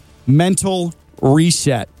 quote, mental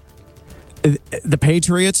reset. The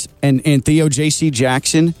Patriots and Theo J.C.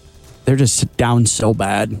 Jackson, they're just down so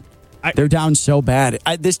bad. They're down so bad.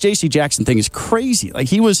 This J.C. Jackson thing is crazy. Like,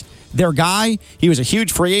 he was their guy. He was a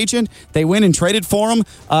huge free agent. They went and traded for him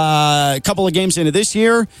a couple of games into this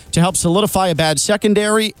year to help solidify a bad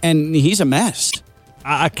secondary, and he's a mess.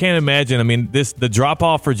 I can't imagine. I mean, the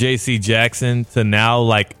drop-off for J.C. Jackson to now,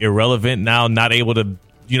 like, irrelevant, now not able to,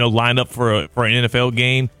 line up for an NFL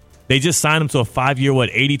game. They just signed him to a 5-year,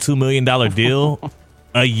 $82 million deal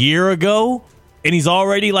a year ago? And he's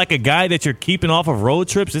already like a guy that you're keeping off of road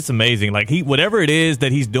trips. It's amazing. Like, whatever it is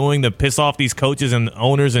that he's doing to piss off these coaches and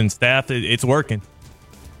owners and staff, it's working.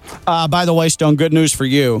 By the way, Stone, good news for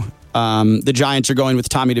you. The Giants are going with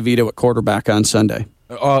Tommy DeVito at quarterback on Sunday.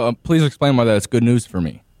 Please explain why that's good news for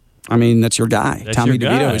me. I mean, that's your guy. Tommy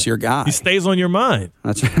DeVito is your guy. He stays on your mind.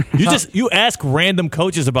 That's you ask random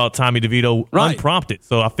coaches about Tommy DeVito unprompted.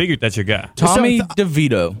 So I figured that's your guy. Tommy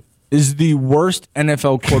DeVito is the worst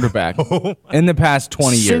NFL quarterback in the past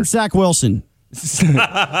 20 years. Since Zach Wilson.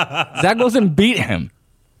 Zach Wilson beat him.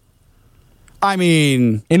 I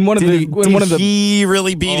mean, in one of the he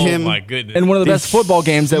really beat him. Oh my goodness! In one of the best football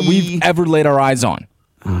games that we've ever laid our eyes on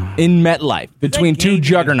in MetLife between two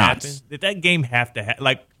juggernauts. Did that game have to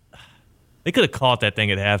like? They could have caught that thing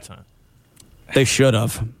at halftime. They should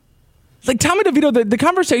have. Like Tommy DeVito, the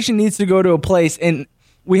conversation needs to go to a place, and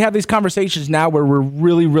we have these conversations now where we're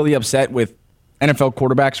really, really upset with NFL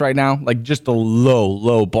quarterbacks right now. Like, just the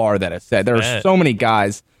low bar that is set. There are so many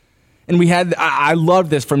guys. And we had, I loved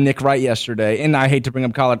this from Nick Wright yesterday, and I hate to bring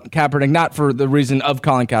up Colin Kaepernick, not for the reason of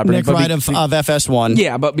Colin Kaepernick. Nick Wright of FS1.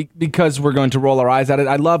 Yeah, but because we're going to roll our eyes at it.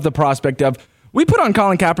 I love the prospect of, we put on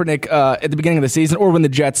Colin Kaepernick at the beginning of the season, or when the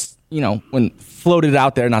Jets, when floated it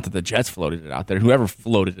out there, not that the Jets floated it out there, whoever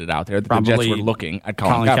floated it out there, the Jets were looking at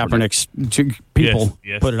Colin Kaepernick's people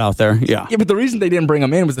put it out there. Yeah, but the reason they didn't bring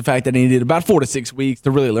him in was the fact that he needed about 4 to 6 weeks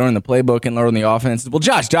to really learn the playbook and learn the offense. Well,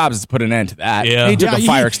 Josh Dobbs has put an end to that. Yeah. He took a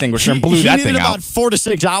fire extinguisher and blew that thing out. About 4 to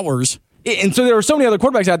 6 hours. And so there are so many other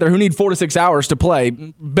quarterbacks out there who need 4 to 6 hours to play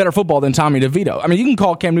better football than Tommy DeVito. I mean, you can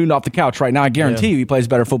call Cam Newton off the couch right now. I guarantee you he plays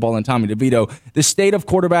better football than Tommy DeVito. The state of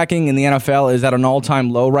quarterbacking in the NFL is at an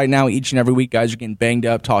all-time low right now. Each and every week, guys are getting banged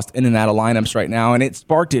up, tossed in and out of lineups right now. And it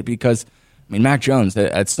sparked it because, Mac Jones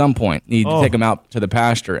at some point needed to take him out to the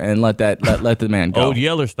pasture and let the man go. Old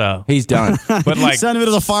Yeller style. He's done. But send him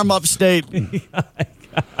to the farm upstate. It's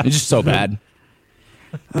just so bad.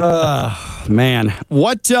 Man,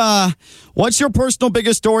 what's your personal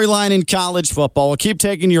biggest storyline in college football? We'll keep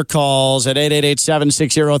taking your calls at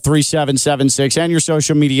 888-760-3776 and your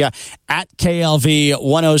social media at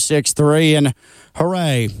KLV1063. And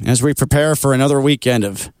hooray, as we prepare for another weekend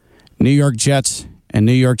of New York Jets and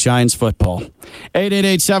New York Giants football.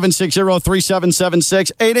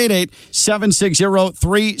 888-760-3776,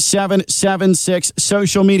 888-760-3776,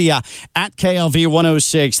 social media at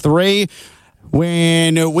KLV1063.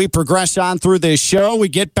 When we progress on through this show, we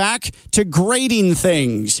get back to grading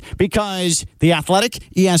things because The Athletic,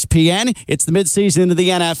 ESPN, it's the midseason of the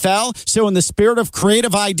NFL. So in the spirit of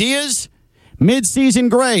creative ideas, midseason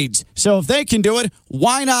grades. So if they can do it,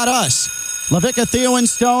 why not us? LaVicka, Theo, and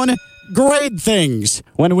Stone grade things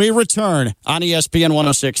when we return on ESPN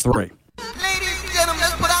 106.3. Ladies and gentlemen,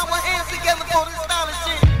 let's put our hands together for this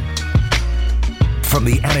scholarship. From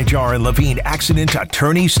the Anajar and Levine Accident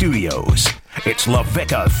Attorney Studios, it's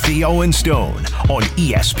LaVicka, Theo, and Stone on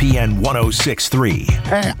ESPN 106.3.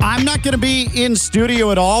 Hey, I'm not going to be in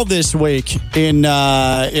studio at all this week in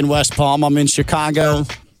West Palm. I'm in Chicago.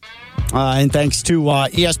 And thanks to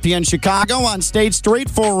ESPN Chicago on State Street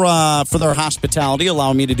for their hospitality,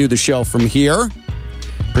 allowing me to do the show from here.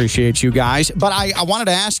 Appreciate you guys. But I wanted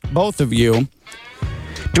to ask both of you,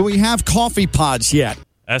 do we have coffee pods yet?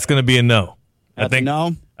 That's going to be a no. That's a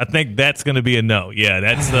no? I think that's going to be a no. Yeah,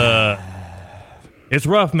 that's it's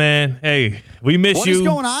rough, man. Hey, we miss you. What is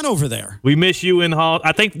going on over there? We miss you in Hall.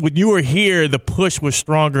 I think when you were here, the push was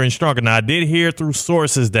stronger and stronger. Now, I did hear through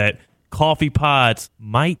sources that coffee pods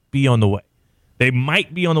might be on the way. They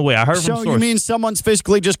might be on the way. I heard from sources. So you mean someone's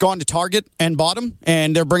physically just gone to Target and bought them,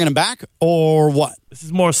 and they're bringing them back, or what? This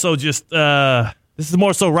is more so just. This is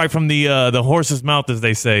more so right from the horse's mouth, as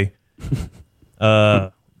they say.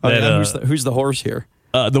 Who's the horse here?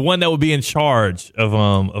 The one that would be in charge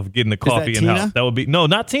of getting the coffee in house. That would be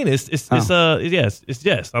not Tina. It's Jess.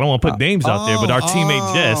 I don't want to put names out there, but our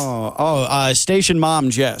teammate Jess. Station mom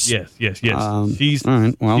Jess. Yes. She's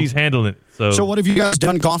handling it. So what have you guys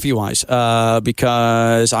done coffee wise?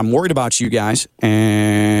 Because I'm worried about you guys,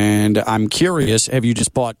 and I'm curious. Have you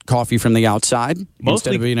just bought coffee from the outside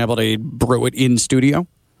instead of being able to brew it in studio?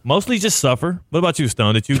 Mostly just suffer. What about you,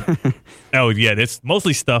 Stone? Did you? Oh yeah, it's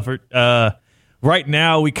mostly stuffered. Right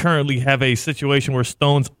now, we currently have a situation where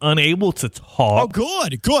Stone's unable to talk. Oh,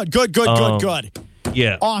 good.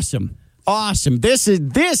 Yeah. Awesome. This is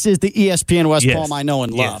the ESPN West Palm I know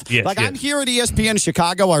and love. I'm here at ESPN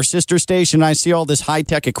Chicago, our sister station. I see all this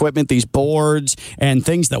high-tech equipment, these boards and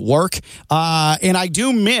things that work. And I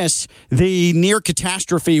do miss the near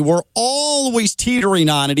catastrophe we're always teetering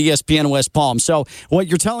on at ESPN West Palm. So what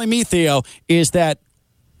you're telling me, Theo, is that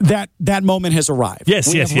moment has arrived. We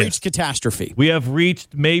have reached catastrophe. We have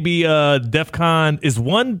reached maybe DEFCON. Is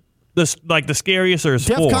one the scariest, or is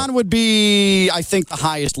DEFCON would be, I think, the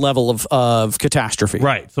highest level of catastrophe.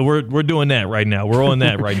 Right. So we're doing that right now. We're on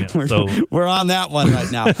that right now. We're on that one right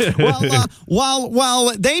now. Well,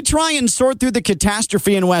 while they try and sort through the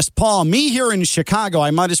catastrophe in West Palm, me here in Chicago,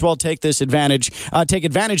 I might as well take advantage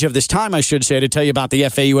of this time, I should say, to tell you about the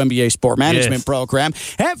FAU MBA Sport Management Program.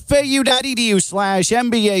 FAU.edu/MBA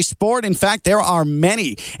Sport. In fact, there are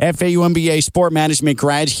many FAU MBA Sport Management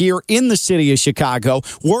grads here in the city of Chicago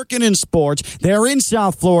working in sports. They're in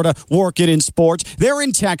South Florida working in sports. They're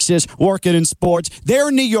in Texas working in sports. They're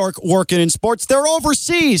in New York working in sports. They're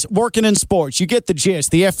overseas working in sports. You get the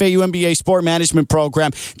gist. The FAU MBA Sport Management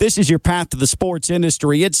Program. This is your path to the sports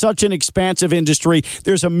industry. It's such an expansive industry.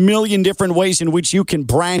 There's a million different ways in which you can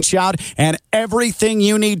branch out, and everything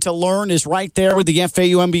you need to learn is right there with the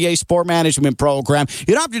FAU MBA Sport Management Program.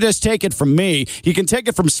 You don't have to just take it from me. You can take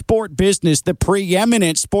it from Sport Business, the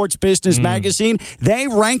preeminent sports business magazine. They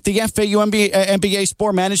rank the FAU MBA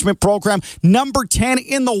Sport Management Program number 10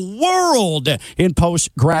 in the world in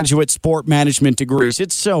postgraduate sport management degrees.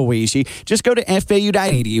 It's so easy. Just go to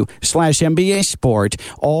FAU.edu/MBA Sport.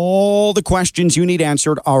 All the questions you need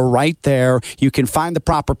answered are right there. You can find the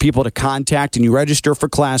proper people to contact, and you register for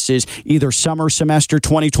classes, either summer semester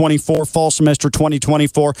 2024, fall semester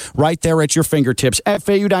 2024, right there at your fingertips.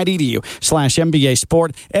 FAU.edu/MBA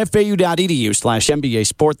Sport. FAU.edu/MBA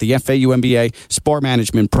Sport, the FAU MBA Sport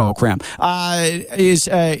Management Program. Is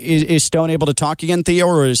Stone able to talk again, Theo,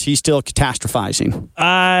 or is he still catastrophizing?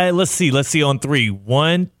 Let's see on 3.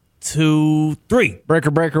 1, 2, 3. Breaker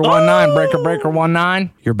 19. Breaker 19.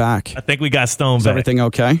 You're back. I think we got Stone back. Is everything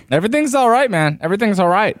okay? Everything's all right, man. Everything's all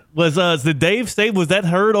right. Did Dave say, was that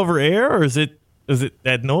heard over air, or is it Is it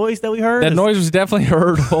that noise that we heard? That noise was definitely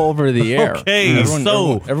heard over the air. Okay,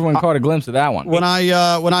 everyone caught a glimpse of that one. When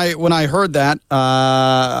I heard that,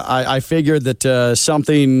 I figured that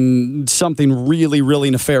something really,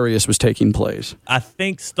 really nefarious was taking place. I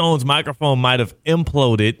think Stone's microphone might have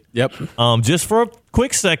imploded. Yep. Just for a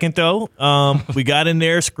quick second, though, we got in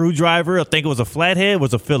there, screwdriver. I think it was a flathead.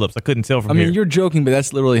 Was a Phillips. I couldn't tell from here. I mean, you're joking, but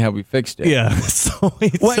that's literally how we fixed it. Yeah. So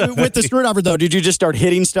with the screwdriver, though, did you just start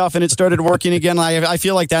hitting stuff and it started working again? I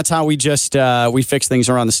feel like that's how we just we fix things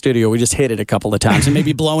around the studio. We just hit it a couple of times and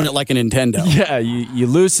maybe blowing it like a Nintendo. Yeah, you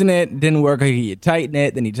loosen it, didn't work. You tighten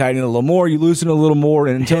it, then you tighten it a little more. You loosen it a little more,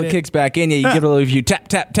 and until it kicks back in, you give it a little. You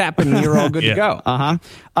tap, and you're all good to go.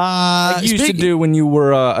 Like you used to do when you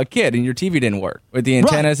were a kid and your TV didn't work with the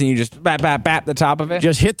antennas, and you just bap the top of it.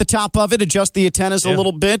 Just hit the top of it, adjust the antennas a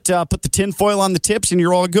little bit, put the tin foil on the tips, and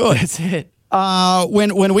you're all good. That's it.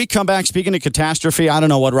 When we come back, speaking of catastrophe, I don't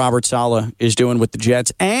know what Robert Saleh is doing with the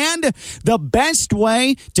Jets, and the best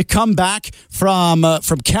way to come back from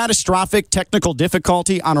catastrophic technical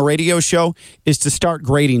difficulty on a radio show is to start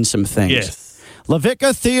grading some things. Yes.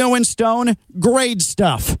 LaVicka, Theo, and Stone, grade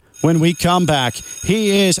stuff. When we come back,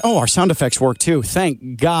 he is... Oh, our sound effects work, too.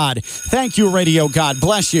 Thank God. Thank you, Radio God.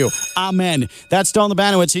 Bless you. Amen. That's Stone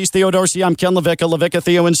Labanowitz. He's Theo Dorsey. I'm Ken LaVicka. LaVicka,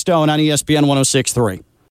 Theo, and Stone on ESPN 106.3.